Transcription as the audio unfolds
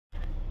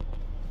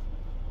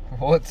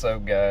What's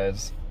up,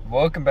 guys?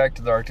 Welcome back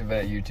to the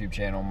Vette YouTube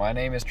channel. My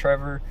name is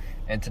Trevor,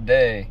 and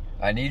today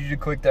I need you to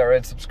click that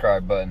red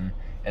subscribe button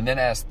and then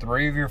ask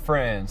 3 of your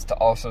friends to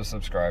also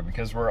subscribe,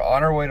 because we're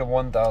on our way to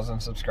 1,000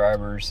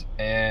 subscribers,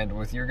 and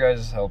with your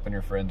guys' help and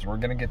your friends, we're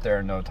gonna get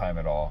there in no time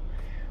at all.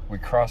 We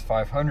crossed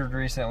 500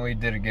 recently,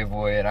 did a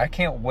giveaway, and I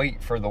can't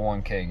wait for the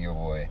 1K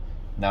giveaway.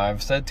 Now,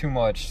 I've said too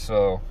much,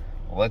 so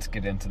let's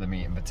get into the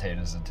meat and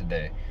potatoes of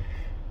today.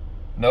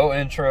 No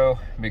intro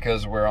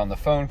because we're on the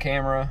phone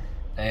camera,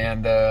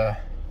 and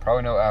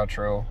probably no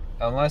outro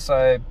unless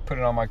I put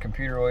it on my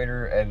computer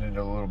later, edit it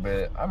a little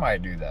bit. I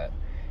might do that.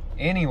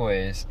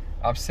 Anyways,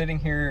 I'm sitting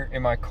here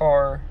in my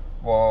car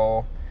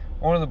while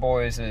one of the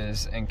boys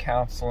is in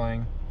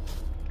counseling,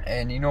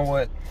 and you know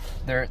what,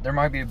 there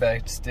might be a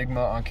bad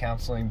stigma on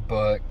counseling,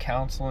 but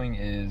counseling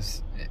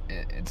is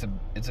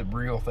it's a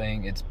real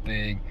thing. It's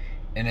big,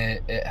 and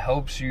it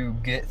helps you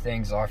get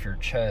things off your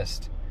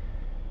chest.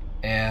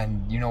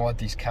 And you know what,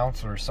 these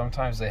counselors,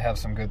 sometimes they have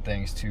some good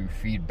things to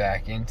feed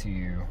back into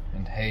you,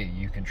 and hey,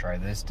 you can try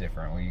this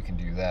differently, you can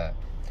do that.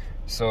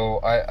 So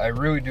I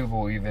really do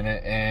believe in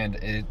it, and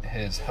it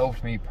has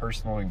helped me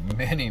personally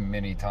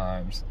many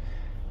times.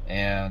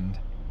 And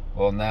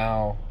well,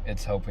 now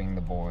it's helping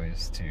the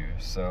boys too.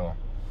 So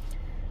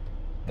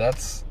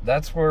that's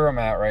where I'm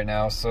at right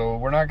now. So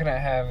we're not gonna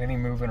have any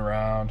moving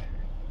around,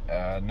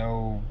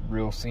 no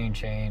real scene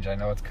change. I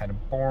know it's kind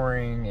of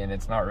boring and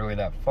it's not really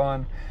that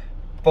fun.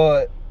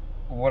 But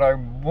what I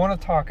want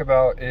to talk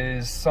about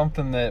is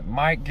something that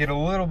might get a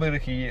little bit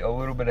of heat, a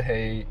little bit of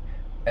hate,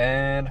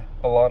 and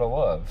a lot of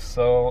love.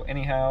 So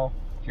anyhow,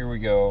 here we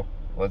go.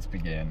 Let's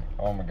begin.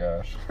 Oh my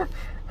gosh.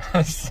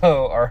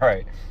 So,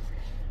 alright.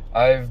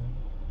 I've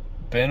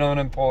been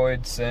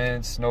unemployed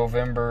since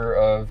November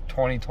of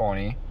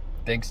 2020,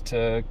 thanks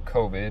to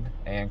COVID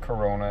and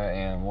Corona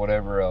and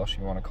whatever else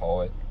you want to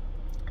call it.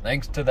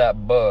 Thanks to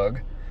that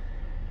bug.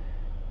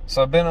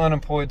 So I've been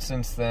unemployed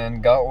since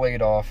then, got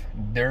laid off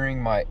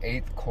during my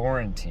 8th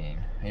quarantine.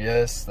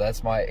 Yes,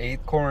 that's my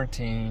 8th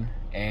quarantine,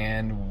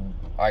 and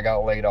I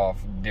got laid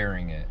off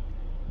during it.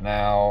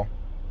 Now,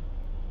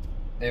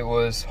 it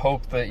was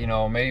hoped that, you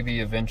know, maybe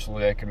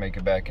eventually I could make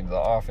it back into the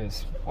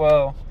office.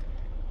 Well,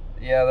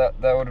 yeah,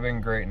 that would have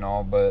been great and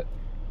all, but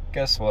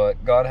guess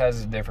what? God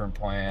has a different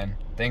plan.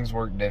 Things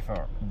work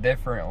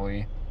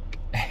differently,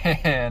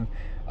 and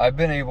I've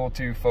been able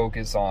to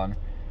focus on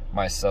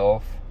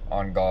myself,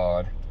 on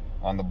God,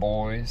 on the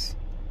boys,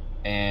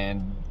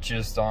 and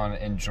just on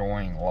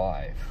enjoying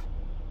life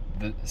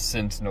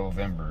since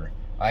November.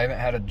 I haven't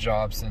had a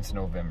job since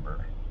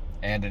November,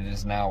 and it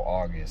is now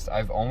August.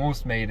 I've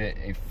almost made it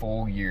a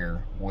full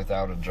year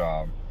without a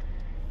job.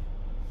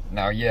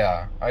 Now,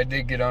 yeah, I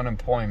did get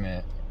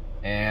unemployment,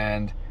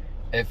 and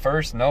at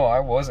first, no,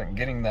 I wasn't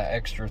getting that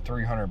extra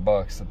 300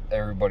 bucks that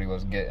everybody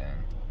was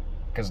getting,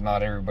 because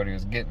not everybody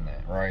was getting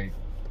it, right?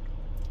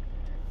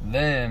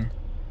 Then,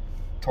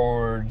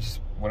 towards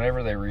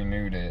whenever they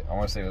renewed it, I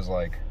want to say it was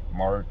like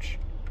March,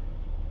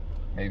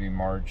 maybe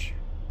March,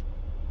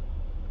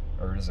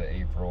 or is it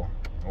April?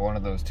 One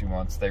of those 2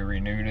 months, they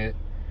renewed it,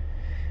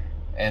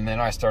 and then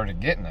I started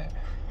getting it.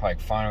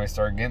 Like, finally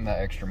started getting that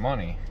extra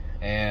money,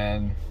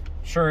 and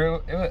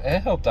sure,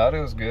 it helped out. It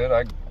was good.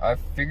 I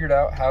figured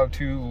out how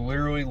to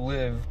literally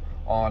live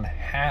on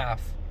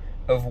half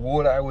of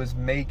what I was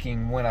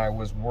making when I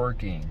was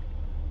working.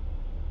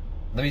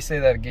 Let me say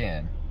that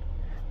again.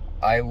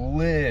 I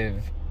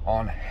live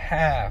on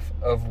half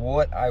of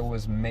what I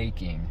was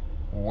making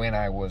when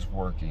I was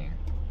working.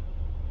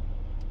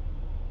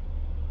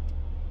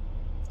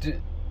 Do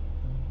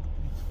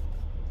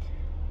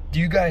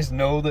you guys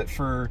know that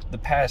for the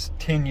past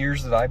 10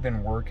 years that I've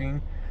been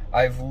working,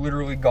 I've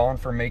literally gone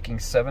from making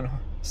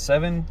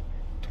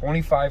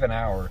 $7.25 an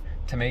hour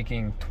to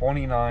making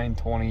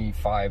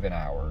 $29.25 an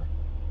hour?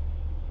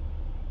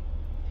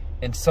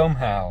 And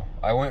somehow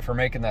I went from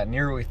making that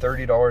nearly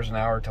 $30 an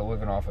hour to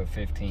living off of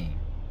 $15.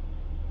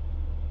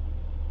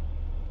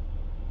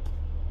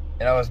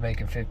 And I was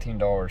making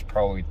 $15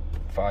 probably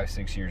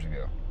 5-6 years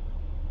ago.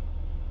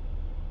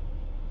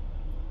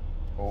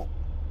 Oh.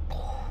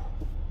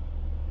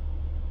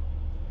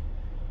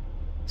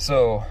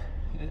 So,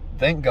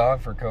 thank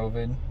God for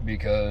COVID,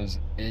 because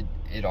it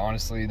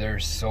honestly,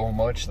 there's so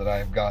much that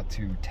I've got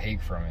to take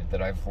from it,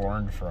 that I've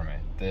learned from it,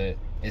 that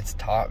it's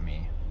taught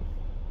me.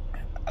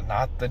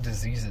 Not the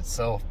disease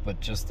itself, but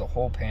just the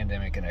whole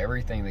pandemic and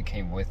everything that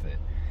came with it.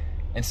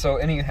 And so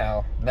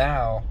anyhow,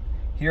 now,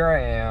 here I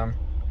am.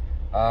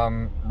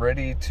 I'm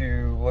ready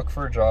to look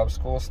for a job.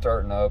 School's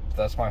starting up.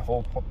 That's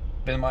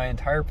been my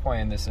entire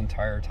plan this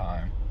entire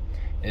time,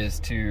 is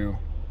to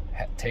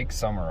take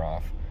summer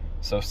off.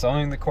 So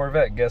selling the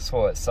Corvette, guess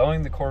what?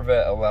 Selling the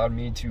Corvette allowed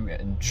me to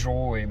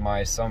enjoy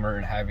my summer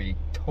and have a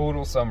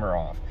total summer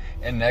off.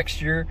 And next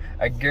year,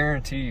 I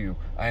guarantee you,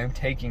 I am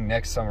taking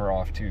next summer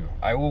off too.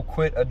 I will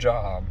quit a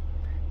job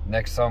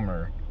next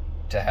summer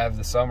to have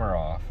the summer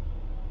off,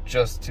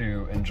 just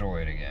to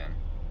enjoy it again.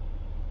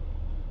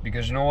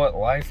 Because you know what?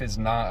 Life is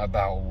not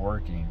about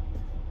working.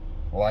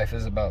 Life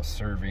is about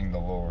serving the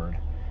Lord.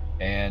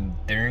 And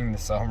during the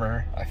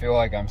summer, I feel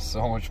like I'm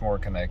so much more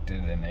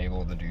connected and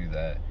able to do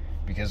that,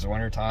 because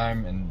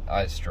wintertime, and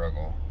I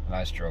struggle,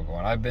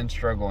 and I've been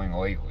struggling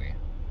lately.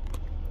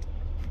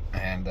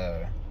 And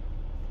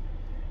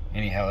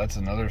anyhow, that's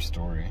another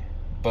story.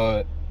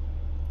 But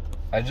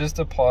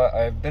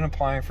I've been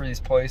applying for these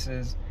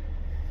places,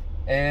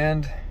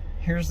 and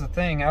here's the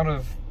thing, out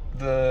of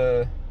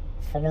the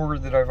 4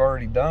 that I've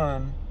already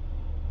done,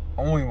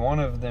 only one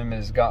of them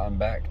has gotten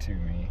back to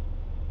me.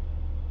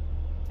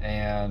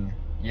 And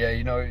yeah,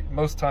 you know,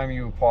 most time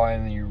you apply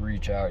and then you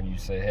reach out and you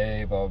say,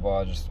 hey, blah,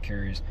 blah, blah, just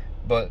curious.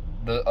 But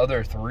the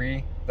other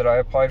 3 that I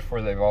applied for,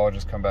 they've all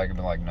just come back and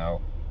been like, no,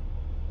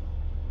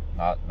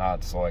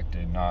 not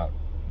selected, you're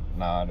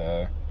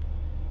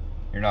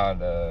not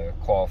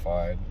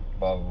qualified,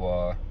 blah, blah,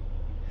 blah,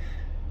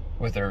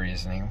 with their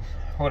reasoning.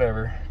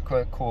 Whatever,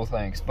 cool,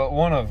 thanks. But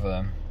one of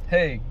them,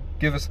 hey,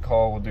 give us a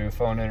call, we'll do a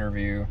phone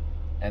interview,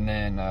 and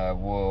then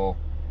we'll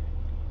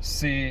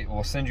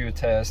send you a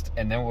test,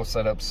 and then we'll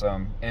set up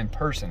some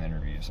in-person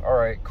interviews. All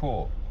right,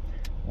 cool.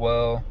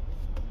 Well,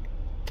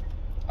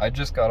 I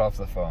just got off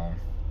the phone,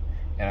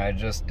 and I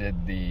just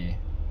did the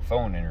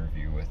phone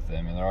interview with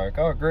them, and they're like,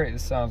 oh, great,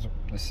 this sounds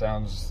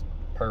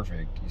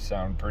perfect. You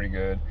sound pretty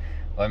good.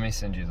 Let me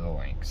send you the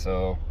link.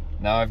 So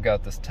now I've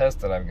got this test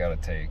that I've got to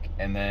take,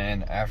 and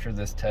then after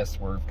this test,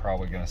 we're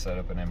probably going to set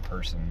up an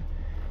in-person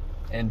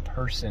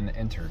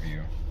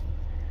interview.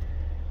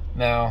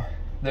 Now,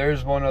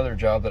 there's one other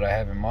job that I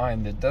have in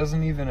mind that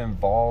doesn't even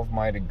involve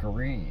my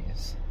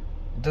degrees.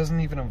 It doesn't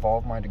even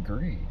involve my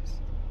degrees.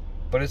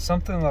 But it's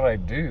something that I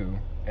do,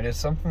 and it's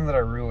something that I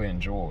really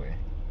enjoy.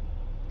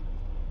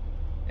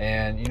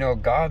 And, you know,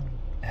 God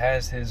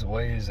has his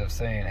ways of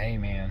saying, hey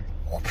man,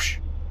 whoosh,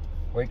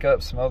 wake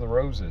up, smell the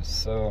roses.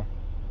 So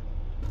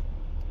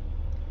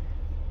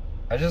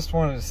I just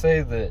wanted to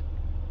say that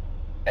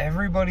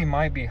everybody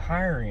might be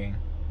hiring,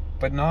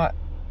 but not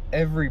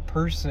every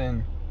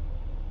person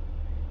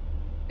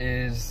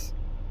is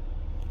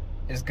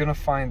gonna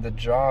find the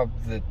job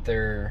that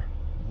they're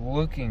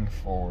looking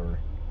for,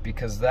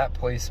 because that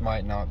place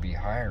might not be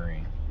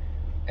hiring.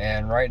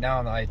 And right now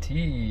in the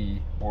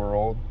IT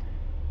world,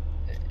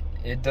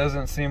 it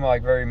doesn't seem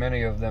like very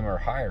many of them are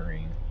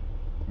hiring,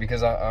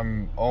 because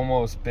I'm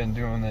almost been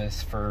doing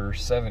this for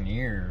 7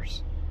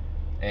 years,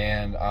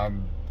 and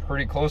I'm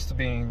pretty close to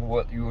being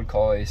what you would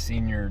call a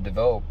senior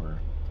developer.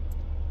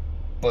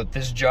 But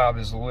this job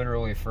is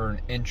literally for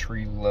an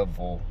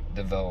entry-level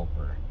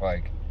developer,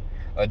 like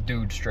a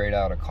dude straight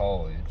out of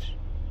college.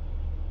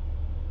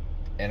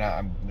 And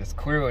it's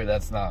clearly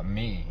that's not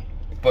me.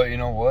 But you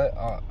know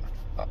what?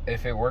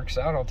 If it works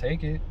out, I'll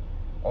take it.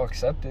 I'll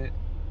accept it,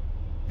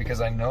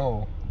 because I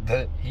know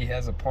that he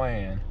has a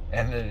plan,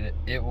 and that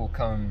it will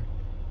come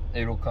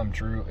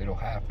true. It'll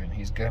happen.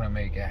 He's gonna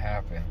make it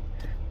happen.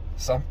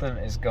 Something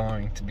is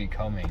going to be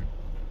coming.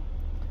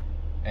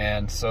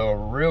 And so,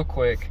 real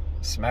quick,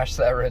 smash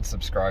that red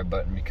subscribe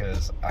button,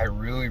 because I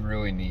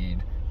really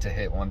need to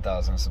hit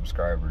 1,000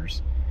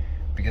 subscribers,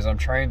 because I'm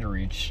trying to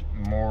reach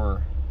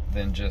more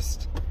than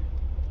just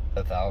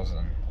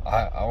 1,000.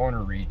 I want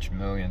to reach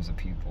millions of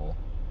people,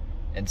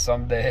 and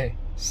someday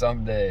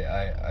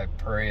I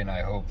pray and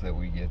I hope that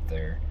we get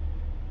there,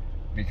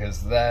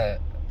 because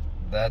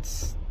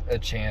that's a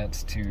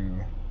chance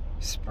to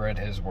spread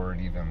his word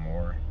even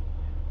more,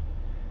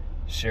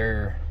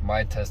 share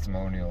my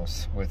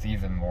testimonials with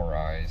even more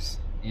eyes,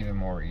 even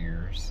more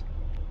ears.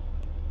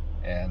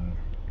 And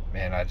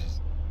man, I just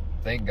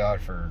thank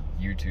God for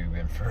YouTube,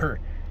 and for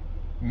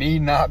me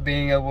not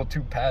being able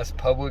to pass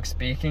public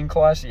speaking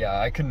class. Yeah,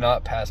 I could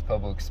not pass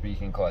public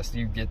speaking class. Do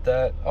you get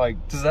that?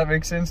 Like, does that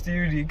make sense to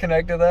you? Do you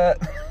connect to that?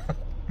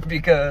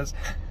 Because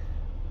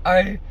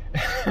I'm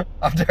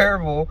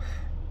terrible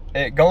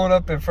at going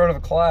up in front of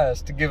a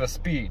class to give a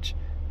speech.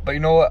 But you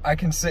know what? I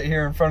can sit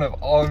here in front of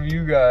all of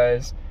you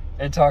guys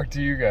and talk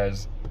to you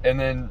guys, and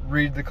then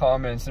read the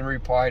comments and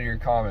reply to your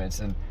comments,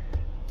 and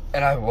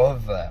I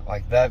love that.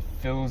 Like, that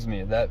fills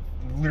me. That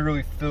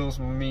literally fills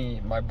me,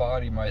 my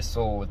body, my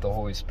soul with the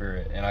Holy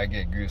Spirit, and I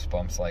get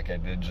goosebumps like I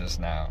did just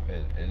now.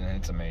 And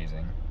it's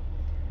amazing.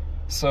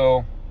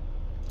 So,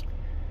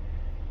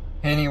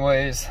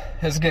 anyways,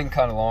 it's getting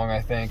kind of long,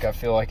 I think. I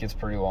feel like it's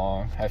pretty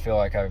long. I feel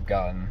like I've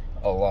gotten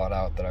a lot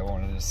out that I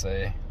wanted to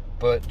say.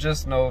 But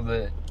just know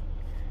that,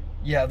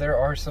 yeah, there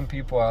are some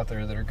people out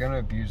there that are going to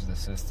abuse the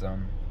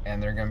system,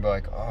 and they're going to be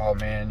like, oh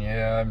man,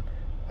 yeah,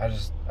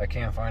 I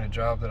can't find a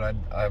job that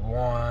I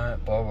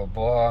want, blah, blah,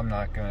 blah. I'm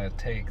not going to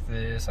take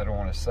this. I don't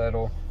want to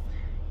settle.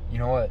 You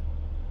know what?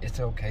 It's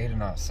okay to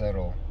not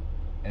settle.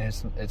 And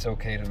it's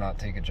okay to not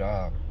take a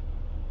job.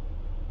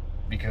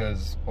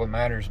 Because what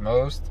matters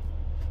most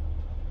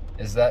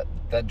is that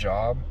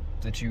job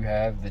that you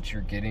have, that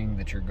you're getting,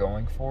 that you're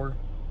going for,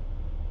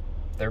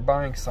 they're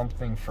buying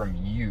something from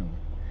you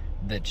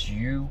that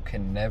you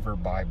can never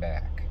buy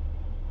back.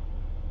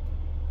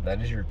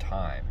 That is your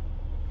time.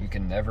 You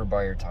can never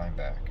buy your time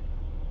back.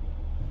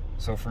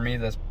 So for me,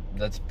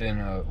 that's been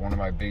one of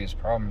my biggest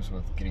problems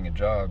with getting a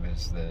job,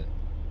 is that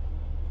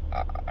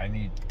I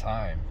need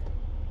time.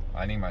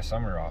 I need my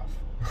summer off.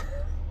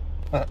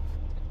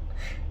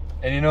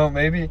 And you know,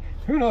 maybe,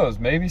 who knows,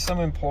 maybe some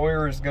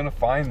employer is going to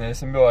find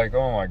this and be like,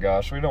 oh my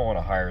gosh, we don't want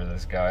to hire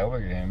this guy,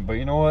 look at him. But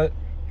you know what,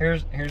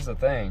 here's the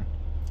thing,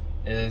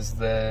 is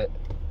that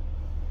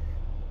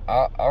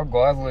I'll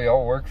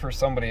work for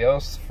somebody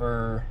else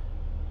for,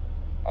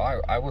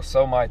 I will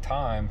sell my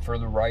time for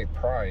the right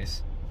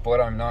price, but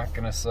I'm not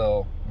going to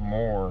sell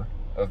more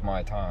of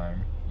my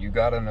time. You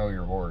got to know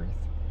your worth.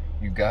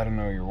 You got to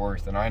know your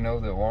worth. And I know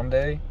that one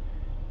day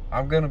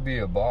I'm going to be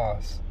a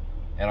boss,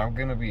 and I'm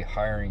going to be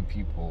hiring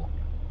people,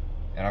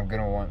 and I'm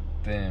going to want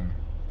them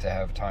to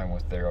have time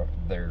with their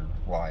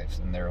lives,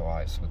 and their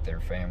lives with their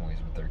families,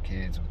 with their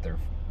kids, with their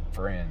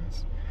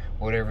friends,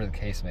 whatever the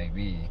case may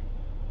be.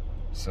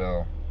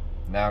 So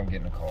now I'm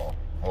getting a call.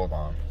 Hold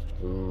on.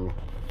 Ooh.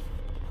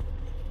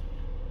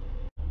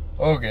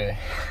 Okay.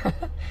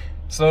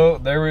 So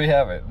there we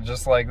have it,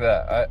 just like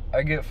that.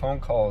 I get phone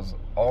calls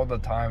all the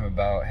time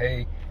about,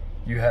 hey,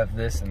 you have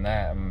this and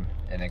that, and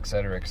et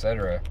cetera, et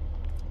cetera.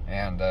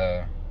 And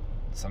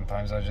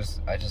sometimes I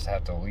just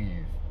have to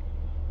leave.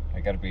 I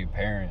gotta be a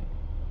parent,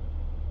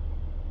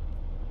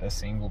 a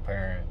single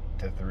parent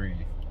to 3.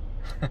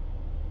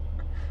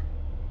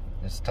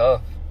 It's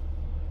tough.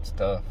 It's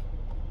tough.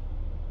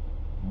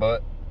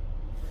 But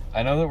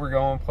I know that we're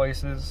going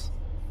places,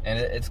 and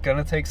it's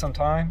gonna take some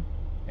time.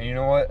 And you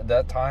know what?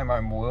 That time,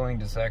 I'm willing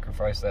to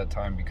sacrifice that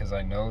time, because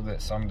I know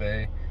that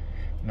someday,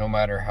 no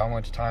matter how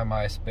much time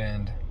I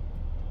spend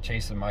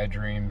chasing my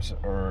dreams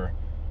or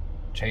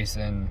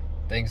chasing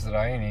things that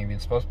I ain't even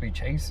supposed to be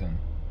chasing,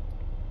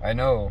 I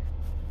know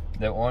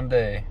that one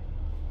day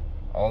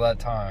all that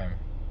time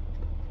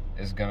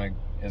is gonna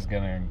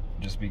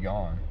just be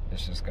gone.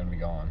 It's just gonna be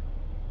gone.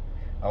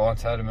 I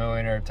once had a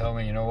millionaire tell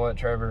me, you know what,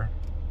 Trevor,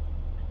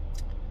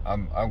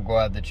 I'm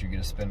glad that you get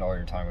to spend all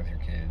your time with your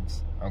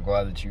kids. I'm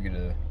glad that you get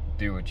to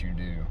do what you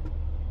do,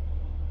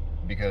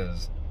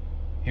 because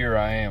here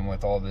I am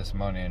with all this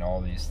money and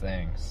all these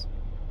things,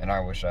 and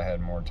I wish I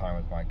had more time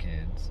with my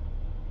kids.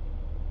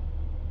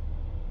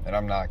 And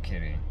I'm not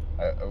kidding.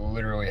 I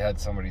literally had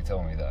somebody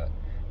tell me that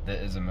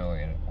was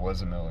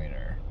a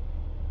millionaire.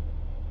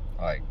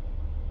 Like,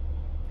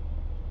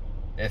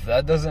 if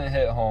that doesn't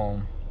hit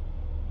home,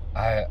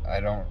 I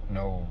don't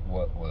know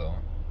what will.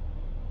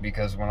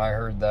 Because when I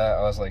heard that,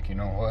 I was like, you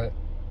know what?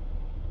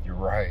 You're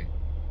right.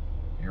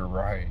 You're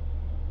right.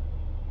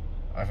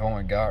 I've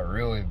only got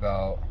you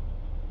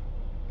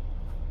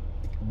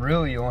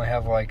only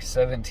have like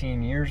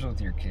 17 years with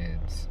your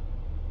kids.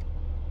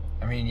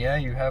 I mean, yeah,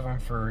 you have them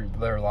for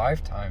their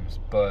lifetimes,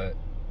 but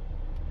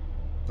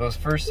those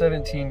first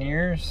 17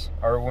 years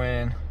are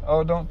when,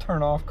 oh, don't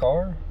turn off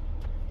car.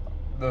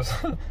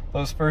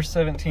 Those first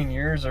 17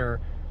 years are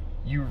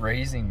you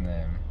raising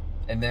them,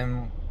 and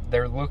then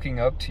they're looking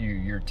up to you.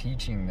 You're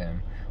teaching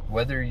them,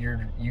 whether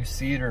you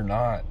see it or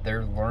not.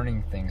 They're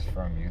learning things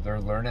from you. They're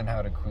learning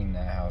how to clean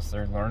that house.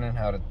 They're learning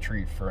how to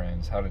treat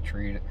friends, how to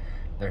treat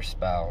their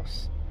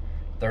spouse.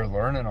 They're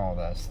learning all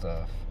that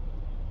stuff,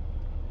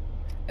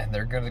 and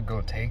they're gonna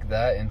go take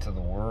that into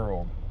the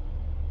world.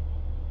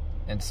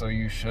 And so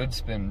you should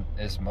spend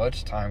as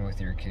much time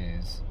with your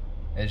kids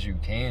as you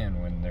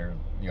can when they're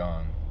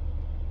young.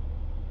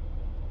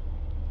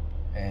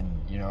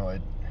 And you know,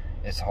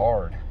 it's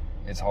hard.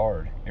 It's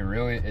hard. It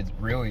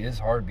really is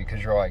hard,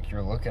 because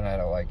you're looking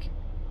at it like,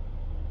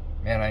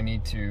 man, I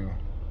need to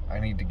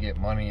get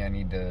money. I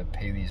need to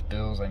pay these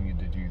bills. I need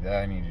to do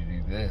that. I need to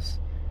do this.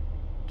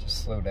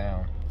 Just slow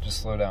down.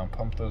 Just slow down.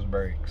 Pump those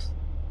brakes.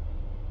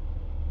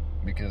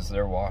 Because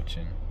they're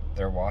watching.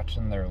 They're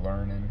watching. They're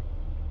learning.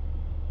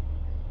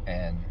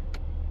 And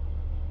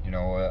you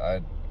know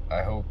what?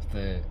 I hope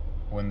that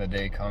when the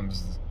day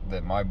comes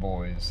that my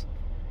boys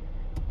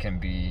can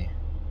be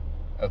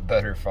a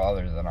better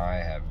father than I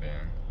have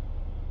been.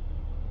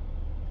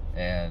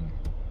 And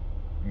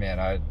man,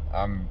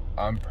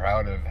 I'm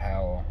proud of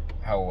how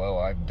well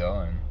I've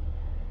done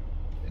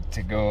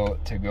to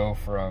go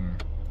from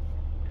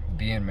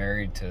being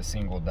married to a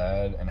single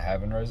dad and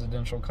having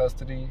residential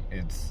custody.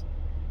 It's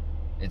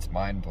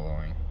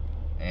mind-blowing,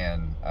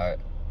 and I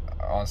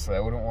honestly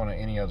wouldn't want it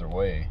any other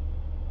way.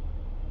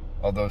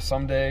 Although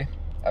someday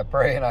I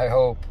pray and I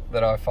hope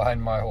that I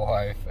find my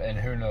wife, and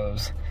who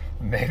knows,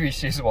 maybe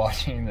she's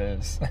watching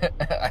this.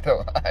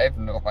 I have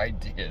no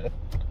idea.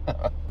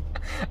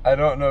 I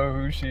don't know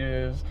who she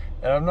is,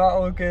 and I'm not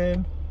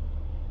looking,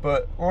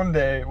 but one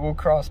day we'll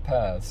cross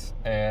paths,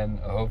 and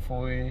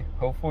hopefully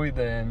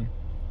then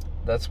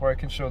that's where I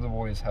can show the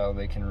boys how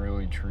they can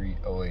really treat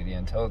a lady.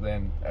 Until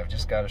then, I've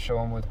just got to show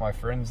them with my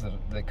friends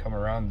that come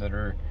around that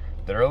are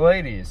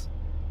ladies.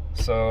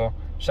 So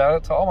shout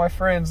out to all my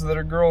friends that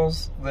are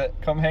girls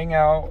that come hang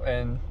out,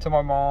 and to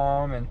my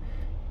mom, and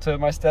to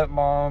my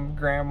stepmom,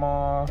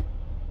 grandma,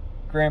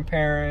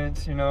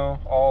 grandparents, you know,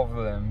 all of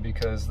them,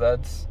 because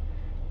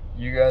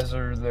you guys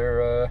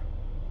are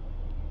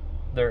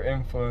their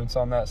influence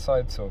on that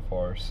side so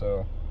far.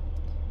 So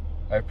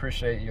I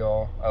appreciate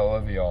y'all. I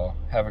love y'all.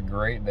 Have a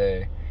great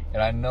day.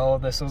 And I know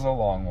this was a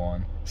long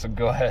one, so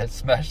go ahead,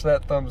 smash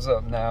that thumbs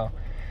up now.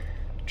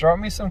 Drop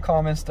me some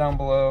comments down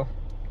below.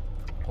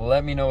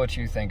 let me know what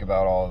you think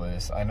about all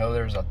this. I know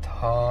there's a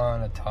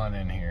ton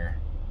in here,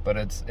 but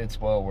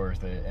it's well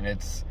worth it, and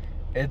it's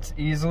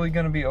easily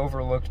going to be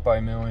overlooked by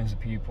millions of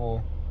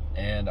people,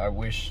 and I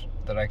wish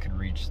that I could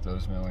reach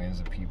those millions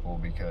of people,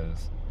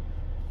 because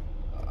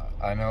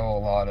I know a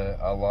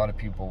lot of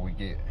people, we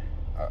get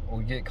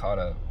caught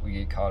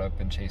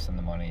up in chasing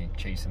the money,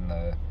 chasing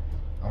the,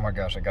 oh my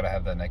gosh, I gotta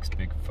have that next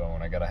big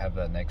phone, I gotta have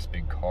that next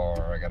big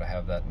car, I gotta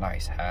have that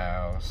nice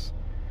house.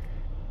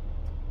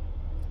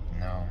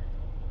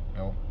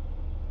 Nope,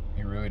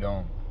 you really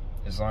don't.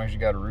 As long as you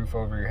got a roof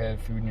over your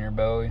head, food in your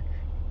belly,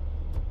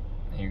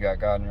 and you got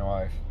God in your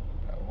life,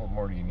 what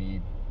more do you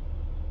need?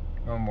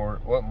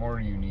 What more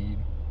do you need?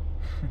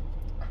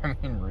 I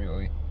mean,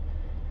 really.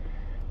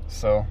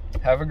 So,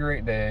 have a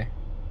great day.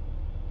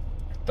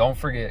 Don't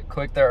forget,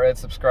 click that red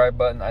subscribe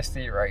button. I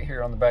see it right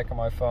here on the back of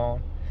my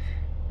phone.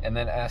 And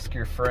then ask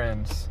your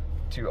friends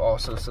to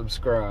also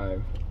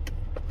subscribe.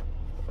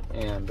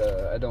 And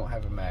I don't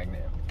have a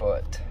magnet,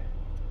 but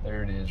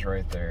there it is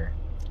right there.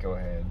 Go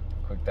ahead,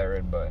 click that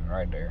red button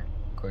right there.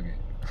 Click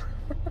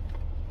it.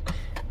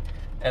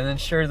 And then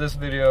share this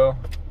video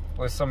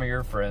with some of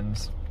your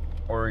friends,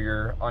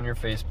 or on your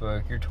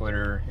Facebook, your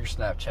Twitter, your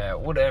Snapchat,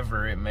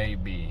 whatever it may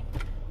be.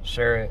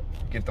 Share it,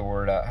 get the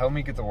word out. Help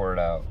me get the word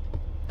out.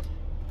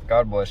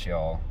 God bless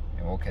y'all,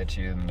 and we'll catch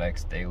you in the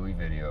next daily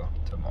video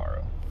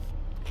tomorrow.